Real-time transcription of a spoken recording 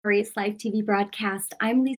Glorious Life TV broadcast.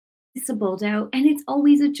 I'm Lisa Boldo, and it's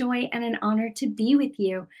always a joy and an honor to be with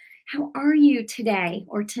you. How are you today,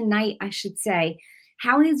 or tonight, I should say?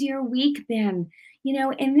 How has your week been?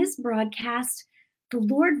 In this broadcast, the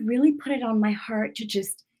Lord really put it on my heart to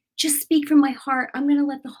just speak from my heart. I'm going to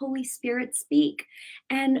let the Holy Spirit speak.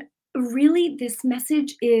 And really, this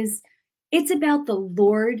message it's about the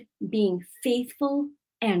Lord being faithful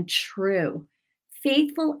and true.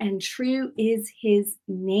 Faithful and true is his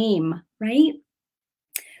name, right?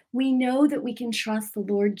 We know that we can trust the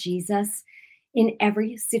Lord Jesus in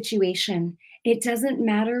every situation. It doesn't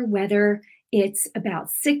matter whether it's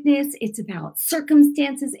about sickness, it's about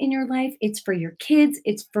circumstances in your life, it's for your kids,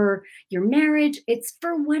 it's for your marriage, it's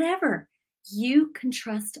for whatever. You can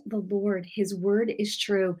trust the Lord. His word is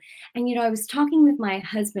true. And, I was talking with my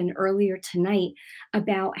husband earlier tonight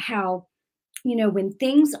about how when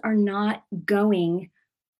things are not going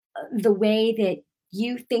the way that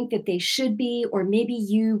you think that they should be, or maybe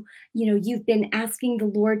you've been asking the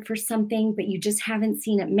Lord for something but you just haven't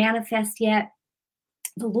seen it manifest yet.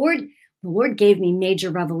 The lord the lord gave me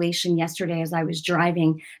major revelation yesterday as I was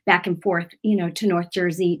driving back and forth, to North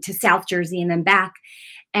Jersey, to South Jersey, and then back.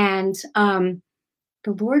 And the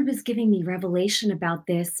Lord was giving me revelation about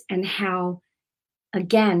this, and how,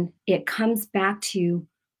 again, it comes back to,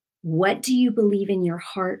 what do you believe in your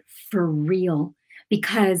heart for real?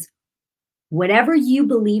 Because whatever you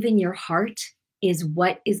believe in your heart is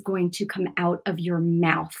what is going to come out of your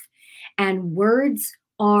mouth. And your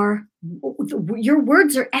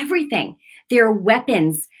words are everything. They're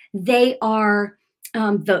weapons. They are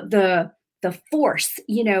the force.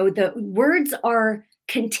 The words are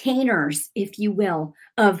containers, if you will,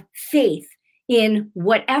 of faith in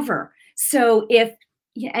whatever. So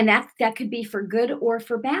and that could be for good or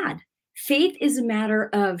for bad. Faith is a matter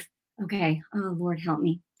of, okay, oh Lord, help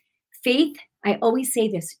me. Faith, I always say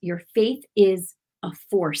this, your faith is a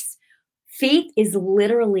force. Faith is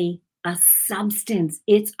literally a substance,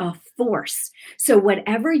 it's a force. So,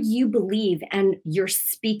 whatever you believe and you're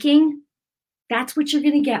speaking, that's what you're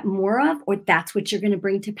going to get more of, or that's what you're going to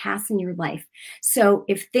bring to pass in your life. So,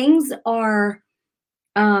 if things are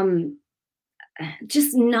um,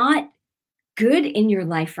 just not good in your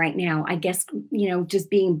life right now, I guess, just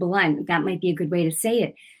being blunt, that might be a good way to say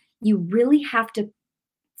it. You really have to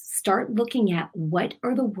start looking at, what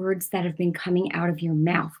are the words that have been coming out of your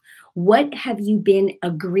mouth? What have you been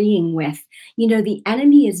agreeing with? The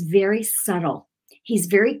enemy is very subtle. He's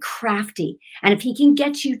very crafty. And if he can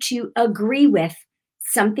get you to agree with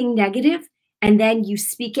something negative, and then you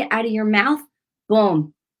speak it out of your mouth,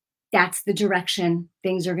 boom, that's the direction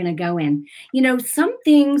things are going to go in. Some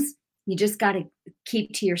things you just got to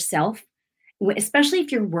keep to yourself, especially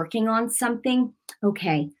if you're working on something.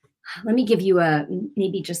 Okay, let me give you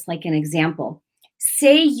maybe just like an example.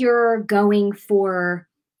 Say you're going for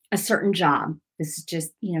a certain job. This is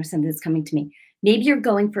just, something that's coming to me. Maybe you're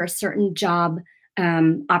going for a certain job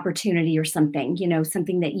opportunity or something,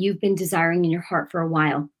 something that you've been desiring in your heart for a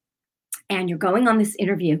while. And you're going on this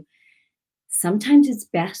interview. Sometimes it's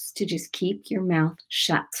best to just keep your mouth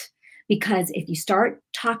shut, because if you start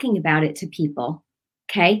talking about it to people,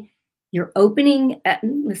 okay, you're opening,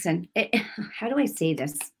 listen, how do I say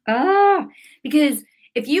this? Because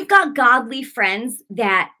if you've got godly friends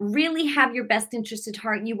that really have your best interest at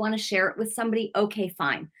heart and you want to share it with somebody, okay,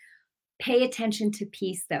 fine. Pay attention to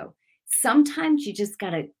peace, though. Sometimes you just got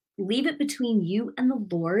to leave it between you and the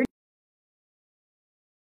Lord.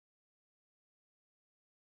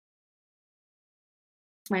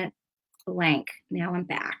 Went blank. Now I'm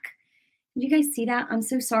back. Did you guys see that? I'm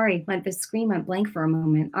so sorry. The screen went blank for a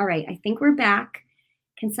moment. All right, I think we're back.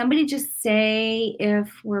 Can somebody just say if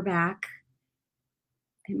we're back?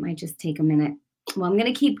 It might just take a minute. Well, I'm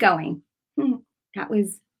going to keep going. That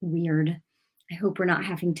was weird. I hope we're not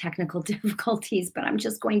having technical difficulties, but I'm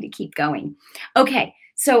just going to keep going. Okay,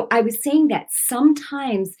 so I was saying that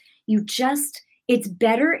sometimes it's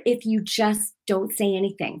better if you just don't say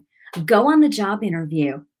anything. Go on the job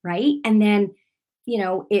interview, right? And then,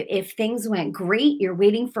 if things went great, you're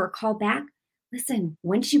waiting for a call back. Listen,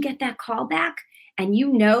 once you get that call back and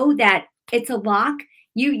you know that it's a lock,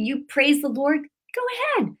 you praise the Lord, go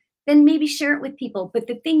ahead. Then maybe share it with people. But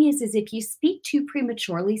the thing is if you speak too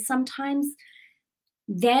prematurely sometimes,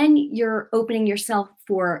 then you're opening yourself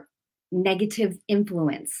for negative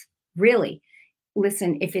influence. Really.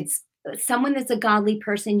 Listen, if it's someone that's a godly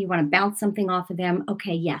person, you want to bounce something off of them,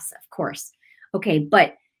 okay, yes, of course. Okay,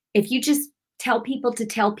 but if you just tell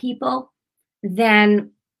people,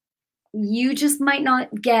 then you just might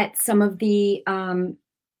not get some of the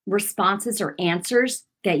responses or answers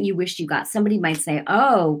that you wish you got. Somebody might say,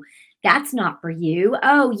 oh, That's not for you.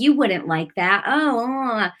 Oh, you wouldn't like that.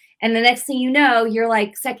 And the next thing you know, you're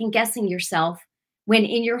like second guessing yourself when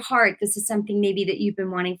in your heart, this is something maybe that you've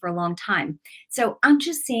been wanting for a long time. So I'm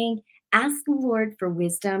just saying, ask the Lord for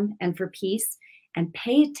wisdom and for peace and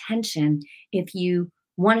pay attention if you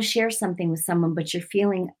want to share something with someone, but you're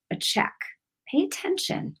feeling a check. Pay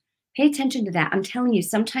attention. Pay attention to that. I'm telling you,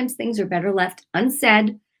 sometimes things are better left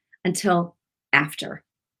unsaid until after.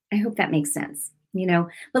 I hope that makes sense.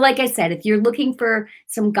 But like I said, if you're looking for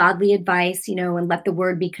some godly advice, and let the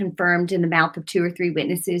word be confirmed in the mouth of two or three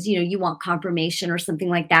witnesses, you want confirmation or something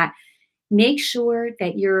like that, make sure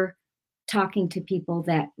that you're talking to people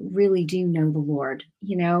that really do know the Lord.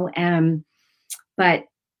 But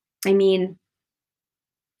I mean,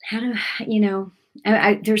 how do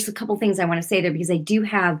there's a couple things I want to say there, because I do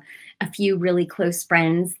have a few really close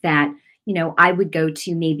friends that I would go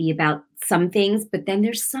to maybe about some things, but then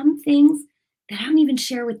there's some things that I don't even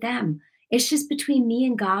share with them. It's just between me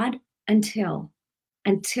and God until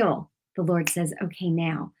the Lord says, okay,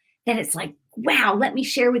 now. Then it's like, wow, let me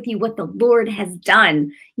share with you what the Lord has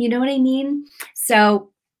done. You know what I mean?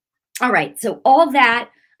 So, all right. So all that,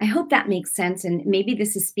 I hope that makes sense. And maybe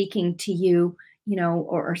this is speaking to you,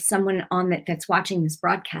 or someone on that's watching this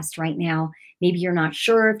broadcast right now. Maybe you're not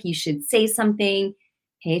sure if you should say something.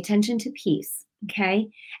 Pay attention to peace. Okay.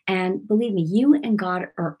 And believe me, you and God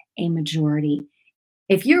are a majority.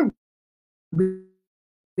 If you're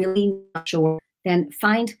really not sure, then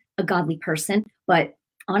find a godly person. But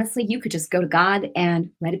honestly, you could just go to God and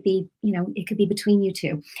let it be, it could be between you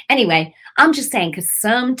two. Anyway, I'm just saying, because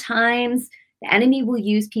sometimes the enemy will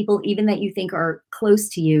use people, even that you think are close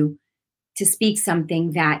to you, to speak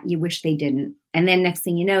something that you wish they didn't. And then next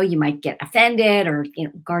thing you know, you might get offended, or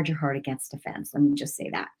guard your heart against offense. Let me just say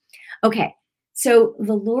that. Okay, so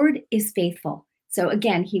the Lord is faithful. So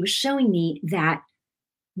again, he was showing me that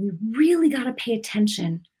we really got to pay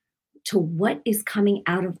attention to what is coming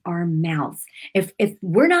out of our mouths. If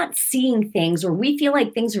we're not seeing things, or we feel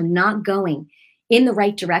like things are not going in the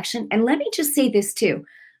right direction. And let me just say this too.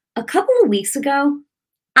 A couple of weeks ago,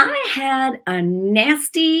 I had a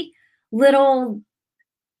nasty little,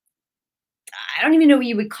 I don't even know what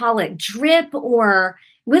you would call it, drip, or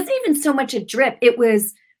it wasn't even so much a drip. It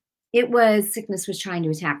was sickness was trying to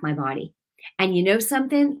attack my body. And you know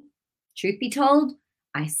something? Truth be told,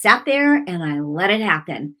 I sat there and I let it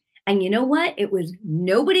happen. And you know what? It was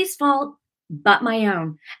nobody's fault but my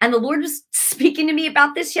own. And the Lord was speaking to me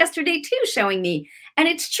about this yesterday too, showing me. And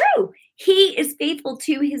it's true. He is faithful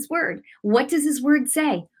to his word. What does his word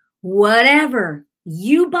say? Whatever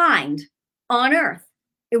you bind on earth,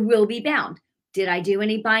 it will be bound. Did I do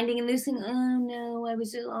any binding and loosing? Oh no, I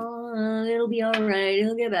was just, it'll be all right.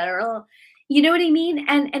 It'll get better. Oh. You know what I mean?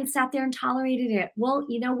 And sat there and tolerated it. Well,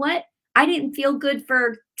 you know what? I didn't feel good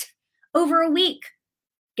for over a week.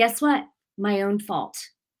 Guess what? My own fault.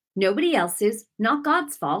 Nobody else's, not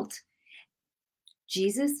God's fault.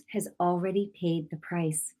 Jesus has already paid the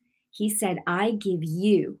price. He said, I give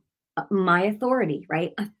you my authority,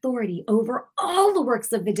 right? Authority over all the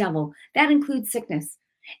works of the devil. That includes sickness.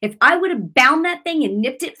 If I would have bound that thing and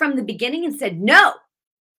nipped it from the beginning and said, no,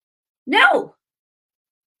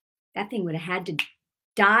 that thing would have had to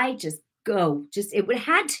die, just go. It would have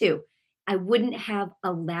had to. I wouldn't have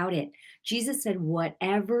allowed it. Jesus said,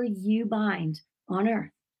 whatever you bind on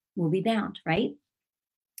earth will be bound, right?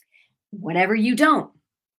 Whatever you don't,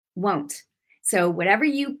 won't. So whatever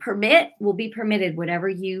you permit will be permitted.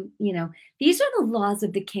 Whatever these are the laws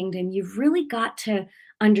of the kingdom. You've really got to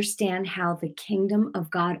understand how the kingdom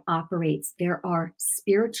of God operates. There are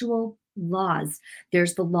spiritual laws.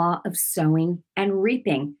 There's the law of sowing and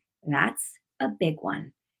reaping. That's a big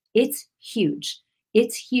one. It's huge.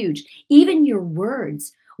 It's huge. Even your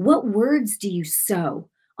words. What words do you sow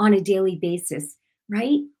on a daily basis,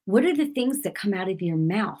 right? What are the things that come out of your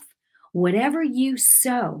mouth? Whatever you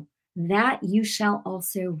sow, that you shall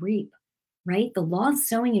also reap, right? The law of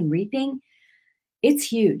sowing and reaping, it's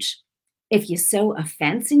huge. If you sow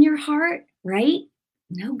offense in your heart, right?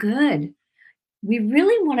 No good. We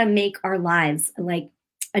really want to make our lives like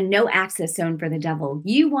a no access zone for the devil.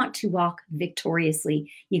 You want to walk victoriously.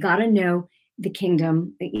 You got to know the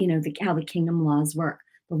kingdom, how the kingdom laws work.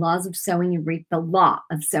 The laws of sowing and reap, the law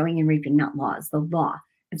of sowing and reaping, not laws, the law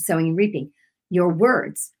of sowing and reaping. Your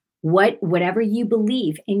words, whatever you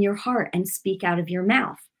believe in your heart and speak out of your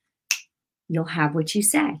mouth, you'll have what you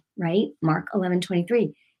say, right? Mark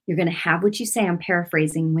 11:23. You're going to have what you say. I'm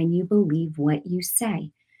paraphrasing. When you believe what you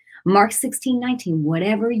say. Mark 16:19.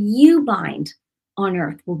 Whatever you bind on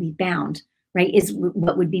earth will be bound, right? Is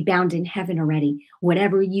what would be bound in heaven already.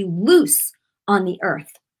 Whatever you loose on the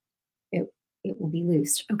earth, it will be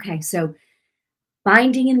loosed. Okay, so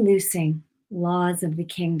binding and loosing, laws of the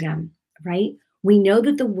kingdom, right? We know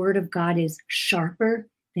that the word of God is sharper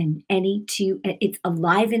than any it's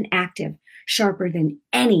alive and active, sharper than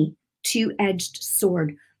any two-edged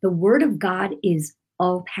sword. The word of God is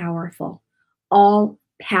all powerful, all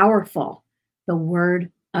powerful. The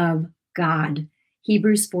word of God.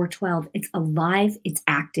 Hebrews 4:12, it's alive, it's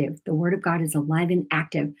active. The word of God is alive and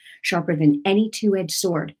active, sharper than any two-edged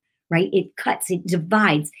sword, right? It cuts, it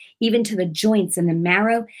divides, even to the joints and the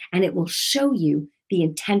marrow, and it will show you the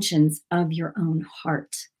intentions of your own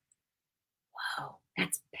heart. Wow,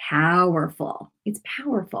 that's powerful. It's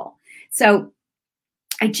powerful. So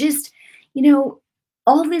I just, you know,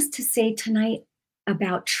 all this to say tonight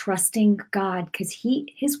about trusting God, because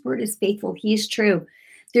his word is faithful, he is true.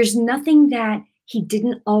 There's nothing that he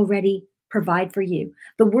didn't already provide for you.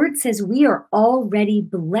 The word says we are already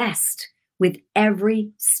blessed with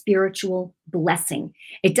every spiritual blessing.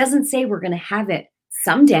 It doesn't say we're going to have it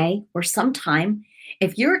someday or sometime.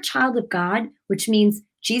 If you're a child of God, which means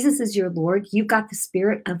Jesus is your Lord, you've got the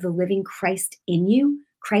spirit of the living Christ in you,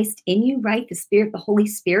 right? The Spirit, the Holy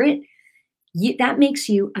Spirit, that makes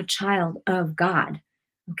you a child of God.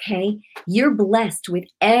 Okay. You're blessed with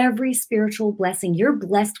every spiritual blessing. You're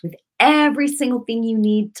blessed with every single thing you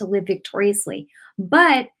need to live victoriously.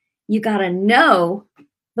 But you got to know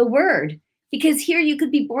the word, because here you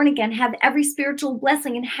could be born again, have every spiritual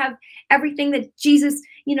blessing, and have everything that Jesus,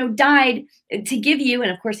 died to give you.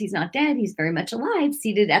 And of course, he's not dead. He's very much alive,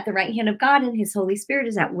 seated at the right hand of God, and his Holy Spirit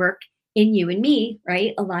is at work in you and me,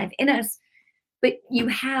 right? Alive in us. But you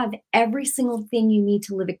have every single thing you need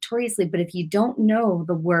to live victoriously. But if you don't know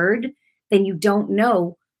the word, then you don't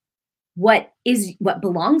know what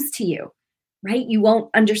belongs to you, right? You won't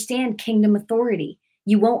understand kingdom authority.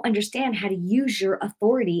 You won't understand how to use your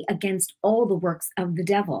authority against all the works of the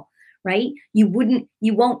devil, right? You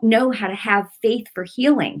won't know how to have faith for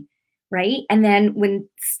healing, right? And then when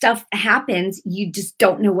stuff happens, you just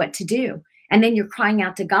don't know what to do. And then you're crying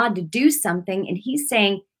out to God to do something, and he's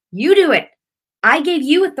saying, you do it. I gave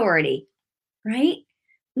you authority, right?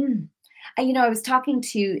 Mm. I was talking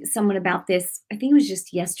to someone about this, I think it was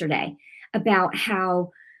just yesterday, about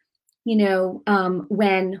how,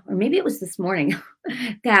 when, or maybe it was this morning,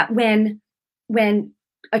 that when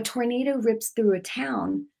a tornado rips through a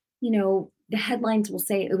town, the headlines will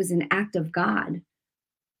say it was an act of God.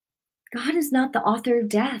 God is not the author of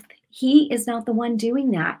death. He is not the one doing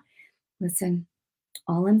that. Listen,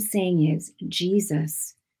 all I'm saying is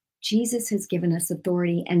Jesus has given us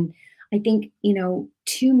authority. And I think,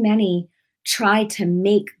 too many try to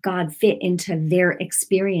make God fit into their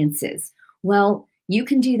experiences. Well, you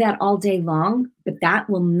can do that all day long, but that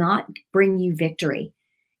will not bring you victory.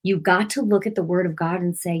 You've got to look at the word of God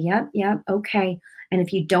and say, yep, okay. And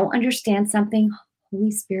if you don't understand something,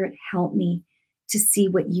 Holy Spirit, help me to see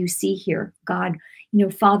what you see here. God,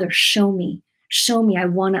 Father, show me. I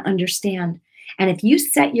want to understand. And if you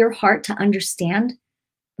set your heart to understand,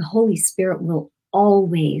 the Holy Spirit will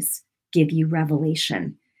always give you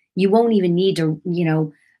revelation. You won't even need to,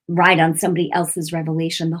 ride on somebody else's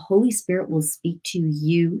revelation. The Holy Spirit will speak to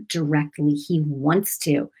you directly. He wants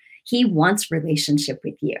to. He wants relationship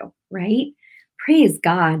with you, right? Praise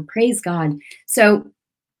God. Praise God. So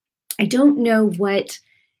I don't know what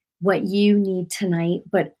you need tonight,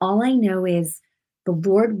 but all I know is the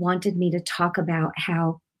Lord wanted me to talk about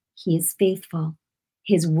how he is faithful.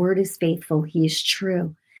 His word is faithful. He is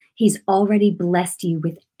true. He's already blessed you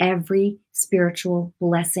with every spiritual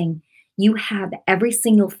blessing. You have every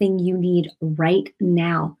single thing you need right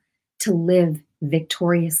now to live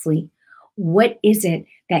victoriously. What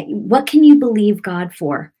can you believe God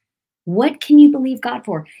for? What can you believe God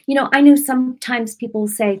for? I know sometimes people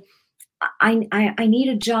say, I need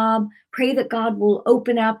a job. Pray that God will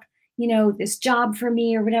open up, this job for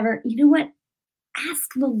me or whatever. You know what?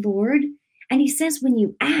 Ask the Lord. And he says, when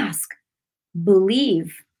you ask,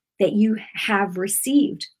 believe that you have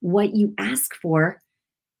received what you ask for,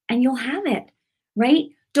 and you'll have it, right?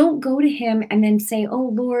 Don't go to him and then say,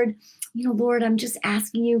 oh, Lord, Lord, I'm just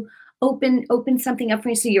asking you, open something up for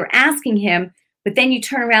me. So you're asking him, but then you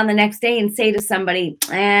turn around the next day and say to somebody,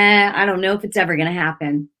 I don't know if it's ever going to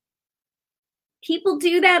happen. People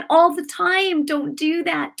do that all the time. Don't do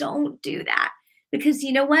that. Don't do that. Because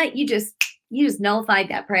you know what? You just nullified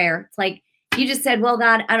that prayer. It's like you just said, well,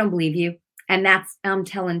 God, I don't believe you. And I'm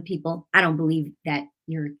telling people, I don't believe that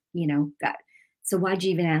you're, God. So why'd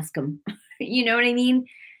you even ask him? You know what I mean?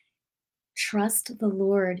 Trust the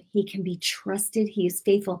Lord. He can be trusted. He is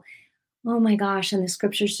faithful. Oh my gosh. And the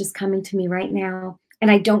scripture's just coming to me right now. And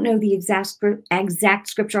I don't know the exact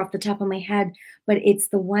scripture off the top of my head, but it's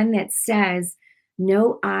the one that says,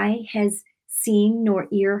 "No eye has seen nor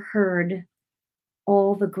ear heard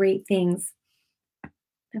all the great things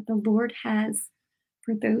that the Lord has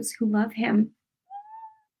for those who love him."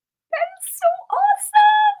 That is so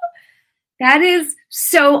awesome. That is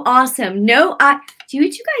so awesome. No, do you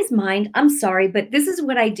guys mind? I'm sorry, but this is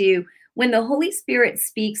what I do when the Holy Spirit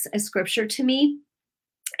speaks a scripture to me,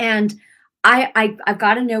 and I've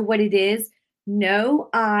got to know what it is. No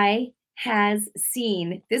eye has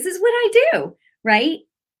seen. This is what I do, right?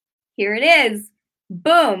 Here it is.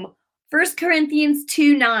 Boom. 1 Corinthians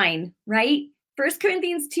 2:9, right? 1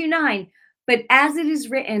 Corinthians 2:9. But as it is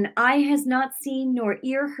written, eye has not seen, nor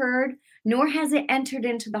ear heard, nor has it entered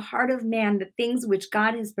into the heart of man the things which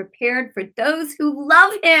God has prepared for those who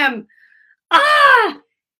love him. Ah!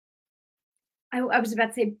 I was about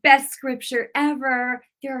to say best scripture ever.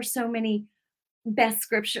 There are so many best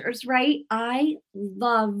scriptures, right? I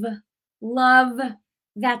love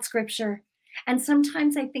that scripture. And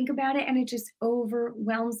sometimes I think about it and it just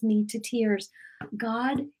overwhelms me to tears.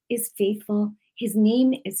 God is faithful. His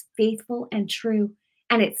name is faithful and true.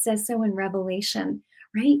 And it says so in Revelation,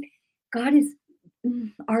 right? God is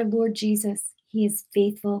our Lord Jesus. He is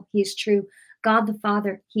faithful. He is true. God the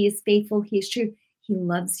Father, he is faithful. He is true. He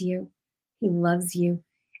loves you. He loves you.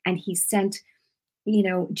 And he sent,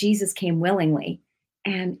 Jesus came willingly.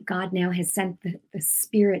 And God now has sent the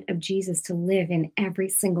Spirit of Jesus to live in every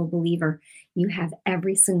single believer. You have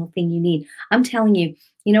every single thing you need. I'm telling you,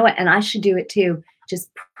 you know what? And I should do it too. Just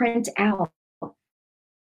print out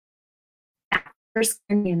 1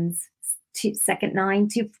 Corinthians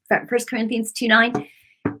 2:9.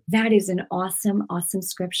 That is an awesome, awesome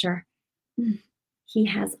scripture. He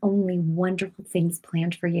has only wonderful things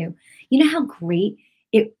planned for you. You know how great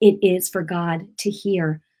it is for God to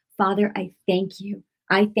hear, Father, I thank you.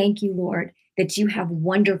 I thank you, Lord, that you have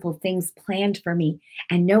wonderful things planned for me,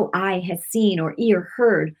 and no eye has seen or ear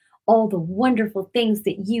heard all the wonderful things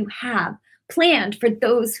that you have planned for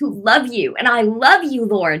those who love you. And I love you,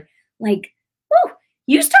 Lord. Like, whew,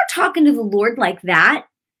 you start talking to the Lord like that.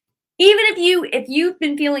 Even if you've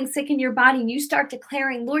been feeling sick in your body and you start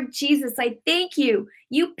declaring, Lord Jesus, I thank you.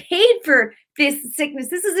 You paid for this sickness.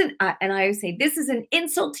 This isn't, and I always say, this is an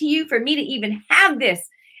insult to you for me to even have this.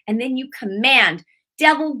 And then you command,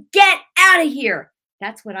 devil, get out of here.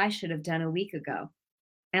 That's what I should have done a week ago.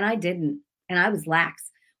 And I didn't. And I was lax.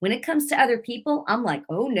 When it comes to other people, I'm like,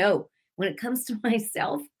 oh no. When it comes to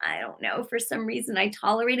myself, I don't know. For some reason, I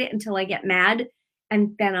tolerate it until I get mad.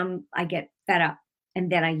 And then I get fed up. And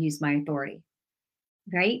then I use my authority,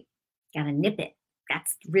 right? Gotta nip it.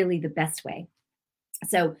 That's really the best way.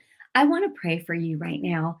 So I want to pray for you right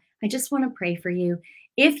now. I just want to pray for you.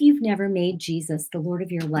 If you've never made Jesus the Lord of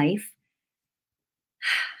your life,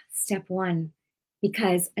 step one,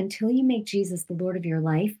 because until you make Jesus the Lord of your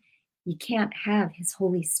life, you can't have his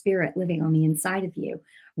Holy Spirit living on the inside of you.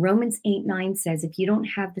 Romans 8:9 says, if you don't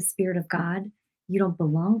have the Spirit of God, you don't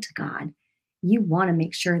belong to God. You want to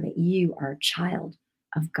make sure that you are a child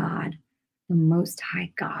of God, the Most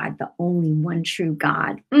High God, the only one true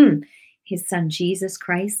God, his Son, Jesus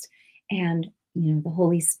Christ, and, the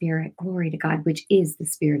Holy Spirit. Glory to God, which is the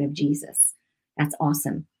Spirit of Jesus. That's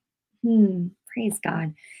awesome. Praise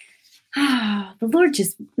God. The Lord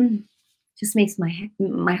just makes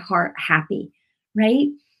my heart happy, right?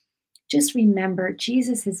 Just remember,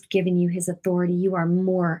 Jesus has given you his authority. You are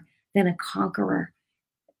more than a conqueror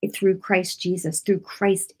through Christ Jesus, through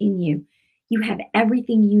Christ in you. You have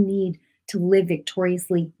everything you need to live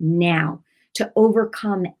victoriously now, to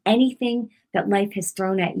overcome anything that life has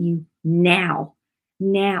thrown at you now.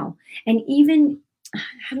 And even,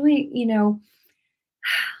 how do I,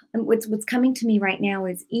 what's coming to me right now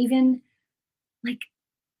is even like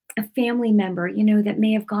a family member, that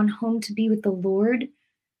may have gone home to be with the Lord.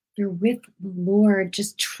 They're with the Lord.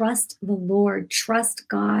 Just trust the Lord. Trust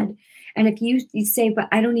God. And if you say, but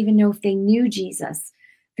I don't even know if they knew Jesus,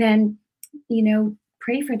 then,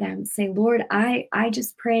 pray for them. Say, Lord, I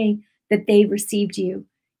just pray that they received you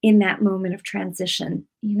in that moment of transition.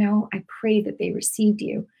 I pray that they received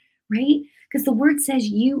you, right? Because the word says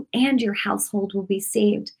you and your household will be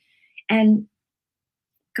saved. And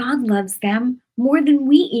God loves them more than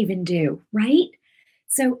we even do, right?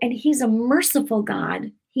 So, and he's a merciful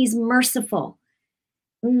God. He's merciful.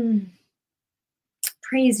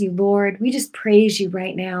 Praise you, Lord. We just praise you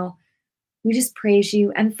right now. We just praise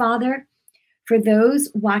you. And Father, for those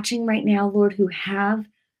watching right now, Lord, who have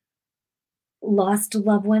lost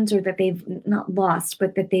loved ones, or that they've not lost,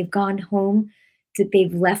 but that they've gone home, that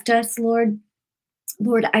they've left us, Lord,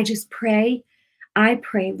 I just pray. I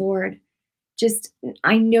pray, Lord, Just,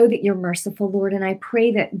 I know that you're merciful, Lord, and I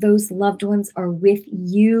pray that those loved ones are with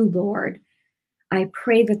you, Lord. I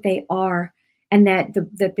pray that they are, and that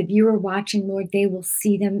the viewer watching, Lord, they will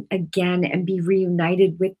see them again and be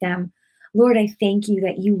reunited with them. Lord, I thank you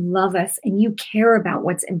that you love us and you care about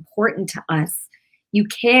what's important to us. You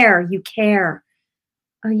care, you care.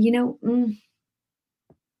 You know,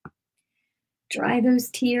 dry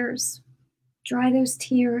those tears, dry those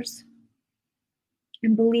tears,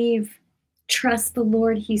 and believe. Trust the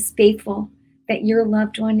Lord. He's faithful, that your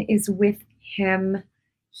loved one is with him.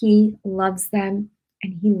 He loves them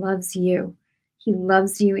and he loves you. He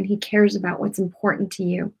loves you and he cares about what's important to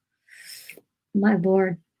you. My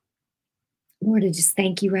Lord, Lord, I just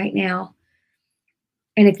thank you right now.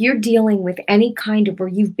 And if you're dealing with any kind of, or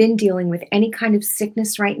you've been dealing with any kind of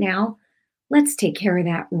sickness right now, let's take care of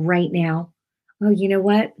that right now. Oh, you know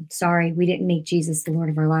what? Sorry, we didn't make Jesus the Lord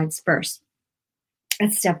of our lives first.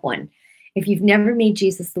 That's step one. If you've never made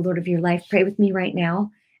Jesus the Lord of your life, pray with me right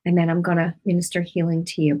now, and then I'm going to minister healing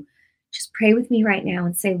to you. Just pray with me right now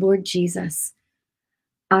and say, Lord Jesus,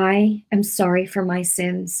 I am sorry for my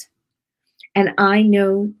sins, and I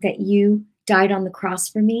know that you died on the cross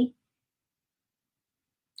for me,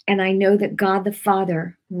 and I know that God the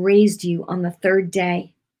Father raised you on the third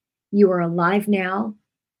day. You are alive now,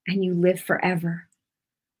 and you live forever.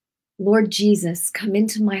 Lord Jesus, come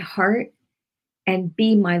into my heart and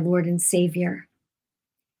be my Lord and Savior.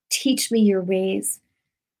 Teach me your ways.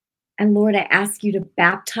 And Lord, I ask you to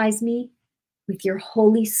baptize me with your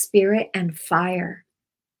Holy Spirit and fire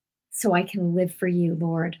so I can live for you,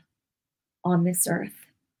 Lord, on this earth.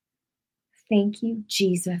 Thank you,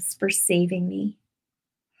 Jesus, for saving me.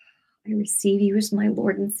 I receive you as my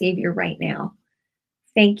Lord and Savior right now.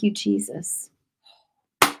 Thank you, Jesus.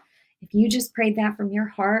 If you just prayed that from your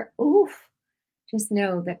heart, oof, just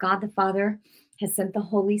know that God the Father has sent the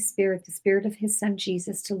Holy Spirit, the Spirit of his Son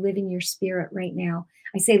Jesus, to live in your spirit right now.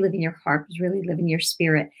 I say live in your heart, but really live in your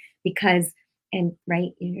spirit, because, and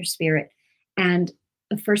right in your spirit. And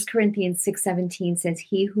 1 Corinthians 6:17 says,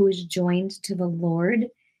 he who is joined to the Lord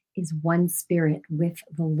is one spirit with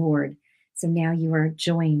the Lord. So now you are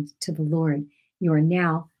joined to the Lord. You are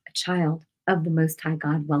now a child of the Most High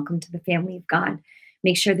God. Welcome to the family of God.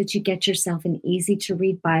 Make sure that you get yourself an easy to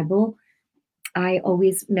read Bible. I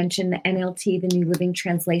always mention the NLT, the New Living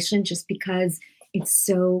Translation, just because it's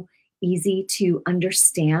so easy to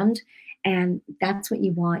understand. And that's what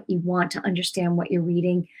you want. You want to understand what you're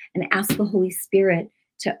reading and ask the Holy Spirit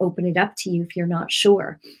to open it up to you if you're not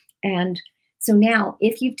sure. And so now,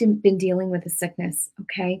 if you've been dealing with a sickness,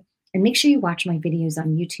 okay, and make sure you watch my videos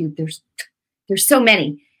on YouTube. There's so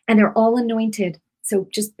many, and they're all anointed. So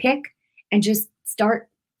just pick and just start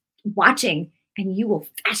watching, and you will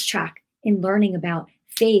fast track in learning about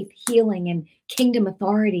faith, healing, and kingdom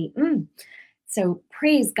authority. So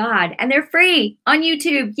praise God. And they're free on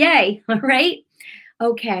YouTube. Yay. All right.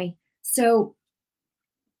 Okay. So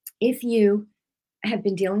if you have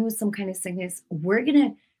been dealing with some kind of sickness, we're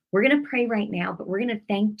gonna pray right now, but we're gonna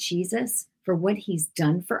thank Jesus for what he's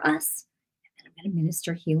done for us. And I'm gonna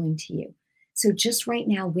minister healing to you. So just right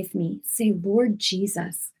now with me, say, Lord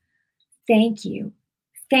Jesus, thank you.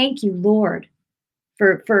 Thank you, Lord,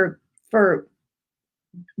 for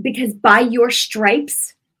because by your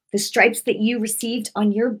stripes, the stripes that you received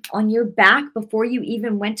on your back before you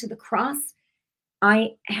even went to the cross,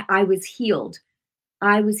 I was healed.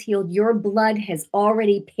 I was healed. Your blood has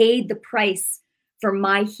already paid the price for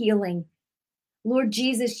my healing. Lord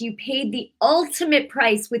Jesus, you paid the ultimate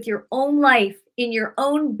price with your own life in your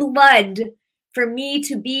own blood for me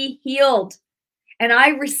to be healed. And I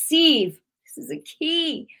receive, this is a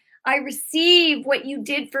key, I receive what you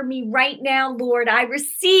did for me right now, Lord. I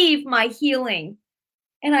receive my healing.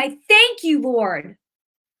 And I thank you, Lord.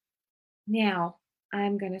 Now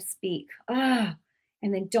I'm going to speak. And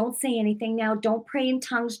then don't say anything now. Don't pray in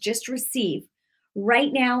tongues. Just receive.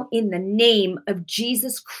 Right now, in the name of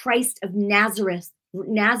Jesus Christ of Nazareth,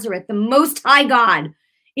 the Most High God,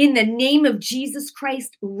 in the name of Jesus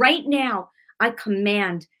Christ, right now, I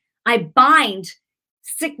command, I bind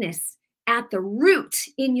sickness at the root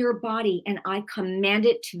in your body, and I command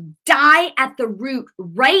it to die at the root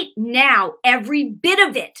right now, every bit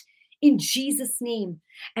of it, in Jesus' name.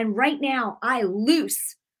 And right now, I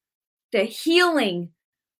loose the healing,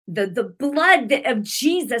 the blood of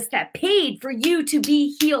Jesus that paid for you to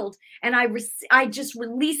be healed. And I just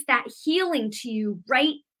release that healing to you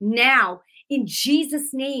right now in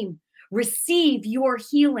Jesus' name. Receive your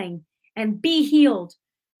healing and be healed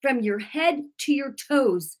from your head to your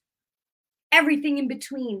toes. Everything in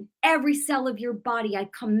between, every cell of your body, I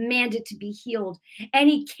command it to be healed.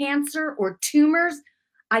 Any cancer or tumors,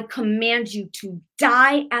 I command you to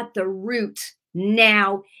die at the root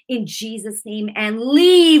now in Jesus' name and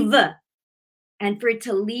leave, and for it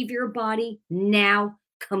to leave your body now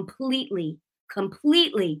completely,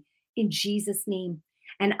 completely in Jesus' name.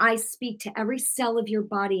 And I speak to every cell of your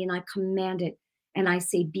body and I command it. And I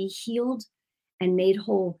say, be healed and made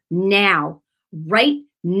whole now, right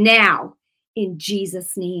now, in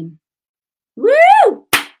Jesus' name. Woo!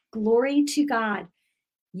 Glory to God.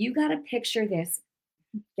 You got to picture this.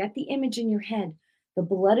 Get the image in your head. The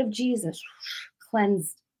blood of Jesus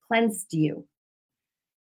cleansed you.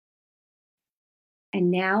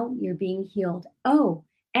 And now you're being healed. Oh,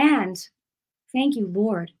 and thank you,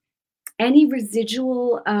 Lord. Any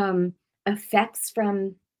residual effects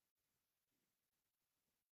from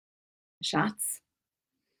shots,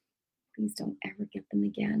 please don't ever get them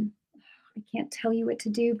again. I can't tell you what to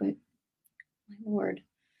do, but my Lord,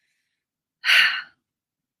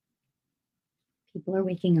 people are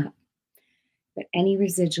waking up. But any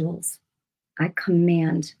residuals, I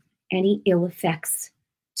command any ill effects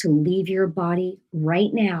to leave your body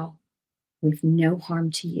right now with no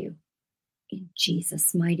harm to you. In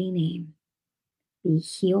Jesus' mighty name, be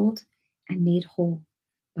healed and made whole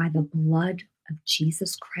by the blood of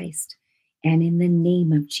Jesus Christ and in the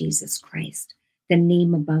name of Jesus Christ, the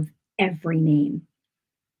name above every name,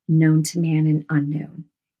 known to man and unknown.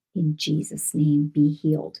 In Jesus' name, be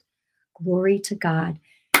healed. Glory to God.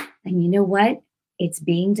 And you know what? It's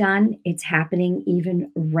being done. It's happening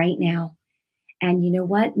even right now. And you know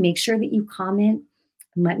what? Make sure that you comment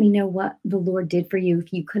and let me know what the Lord did for you.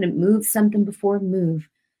 If you couldn't move something before, move.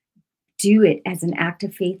 Do it as an act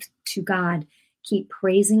of faith to God. Keep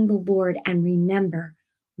praising the Lord and remember,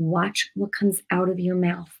 watch what comes out of your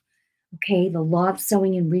mouth. Okay, the law of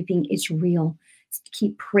sowing and reaping is real.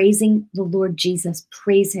 Keep praising the Lord Jesus.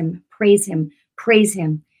 Praise him, praise him, praise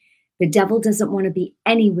him. The devil doesn't want to be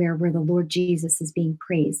anywhere where the Lord Jesus is being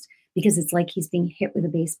praised because it's like he's being hit with a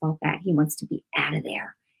baseball bat. He wants to be out of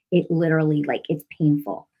there. It literally, like, it's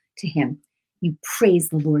painful to him. You praise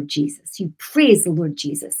the Lord Jesus. You praise the Lord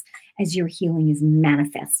Jesus as your healing is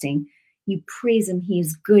manifesting. You praise him. He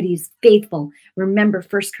is good. He's faithful. Remember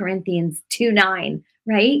 1 Corinthians 2:9,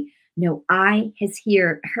 right? No eye has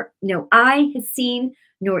seen,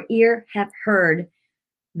 nor ear have heard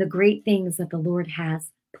the great things that the Lord has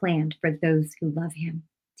planned for those who love him.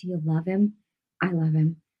 Do you love him? I love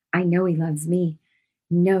him. I know he loves me.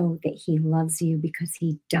 Know that he loves you because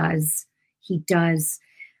he does. He does.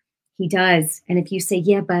 He does. And if you say,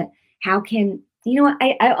 yeah, but how can, you know what?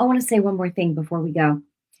 I want to say one more thing before we go,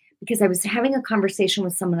 because I was having a conversation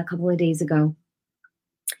with someone a couple of days ago,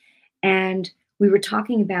 and we were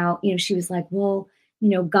talking about, she was like, well,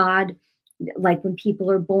 God, like when people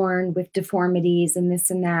are born with deformities and this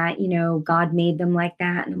and that, God made them like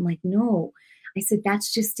that. And I'm like, no. I said,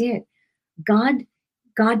 that's just it. God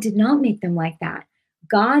did not make them like that.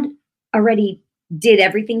 God already did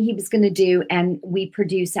everything he was going to do, and we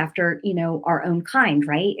produce after, our own kind,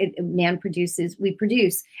 right? Man produces, we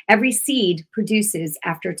produce. Every seed produces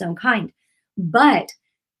after its own kind. But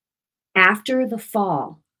after the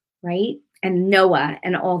fall, right, and Noah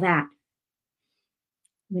and all that,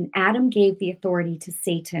 when Adam gave the authority to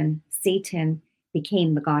Satan, Satan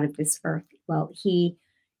became the god of this earth. Well, he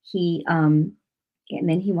and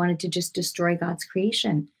then he wanted to just destroy God's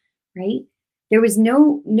creation, right? There was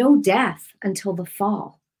no death until the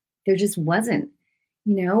fall. There just wasn't,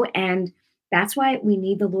 and that's why we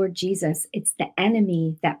need the Lord Jesus. It's the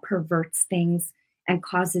enemy that perverts things and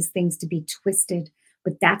causes things to be twisted.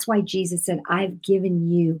 But that's why Jesus said, I've given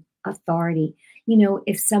you authority.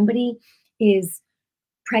 If somebody is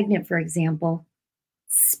pregnant, for example,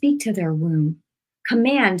 speak to their womb,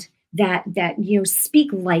 command that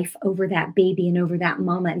speak life over that baby and over that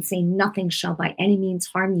mama and say, nothing shall by any means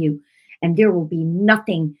harm you. And there will be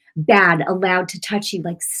nothing bad allowed to touch you.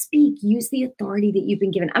 Like, speak, use the authority that you've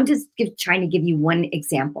been given. I'm just trying to give you one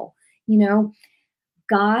example.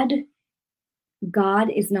 God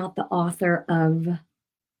is not the author of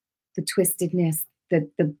the twistedness,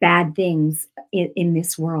 the bad things in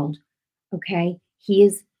this world. Okay. He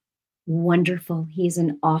is wonderful. He is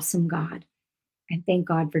an awesome God. And thank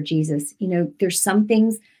God for Jesus. There's some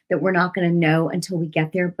things that we're not going to know until we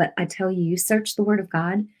get there. But I tell you, you search the word of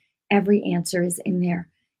God, every answer is in there.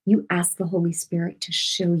 You ask the Holy Spirit to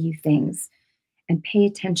show you things and pay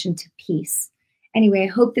attention to peace. Anyway, I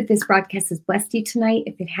hope that this broadcast has blessed you tonight.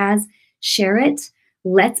 If it has, share it.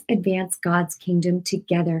 Let's advance God's kingdom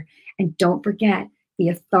together. And don't forget the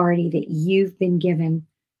authority that you've been given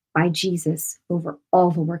by Jesus over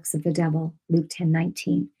all the works of the devil, Luke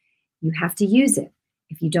 10:19. You have to use it.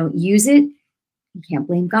 If you don't use it, you can't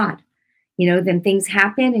blame God. then things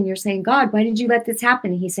happen and you're saying, God, why did you let this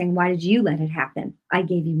happen? And he's saying, why did you let it happen? I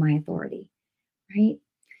gave you my authority, right?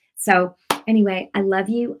 So anyway, I love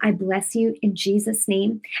you. I bless you in Jesus'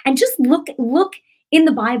 name. And just look in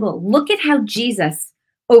the Bible. Look at how Jesus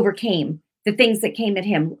overcame the things that came at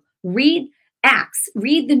him. Read Acts,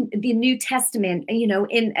 read the New Testament,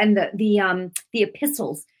 and the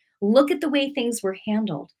epistles. Look at the way things were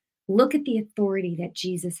handled. Look at the authority that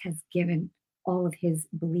Jesus has given all of his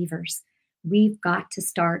believers. We've got to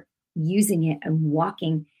start using it and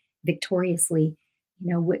walking victoriously.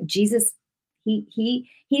 What Jesus,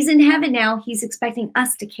 he's in heaven now. He's expecting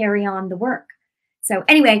us to carry on the work. So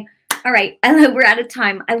anyway, all right, we're out of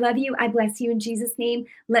time. I love you. I bless you in Jesus' name.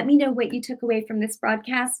 Let me know what you took away from this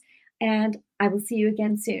broadcast, and I will see you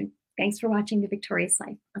again soon. Thanks for watching The Victorious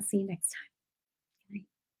Life. I'll see you next time.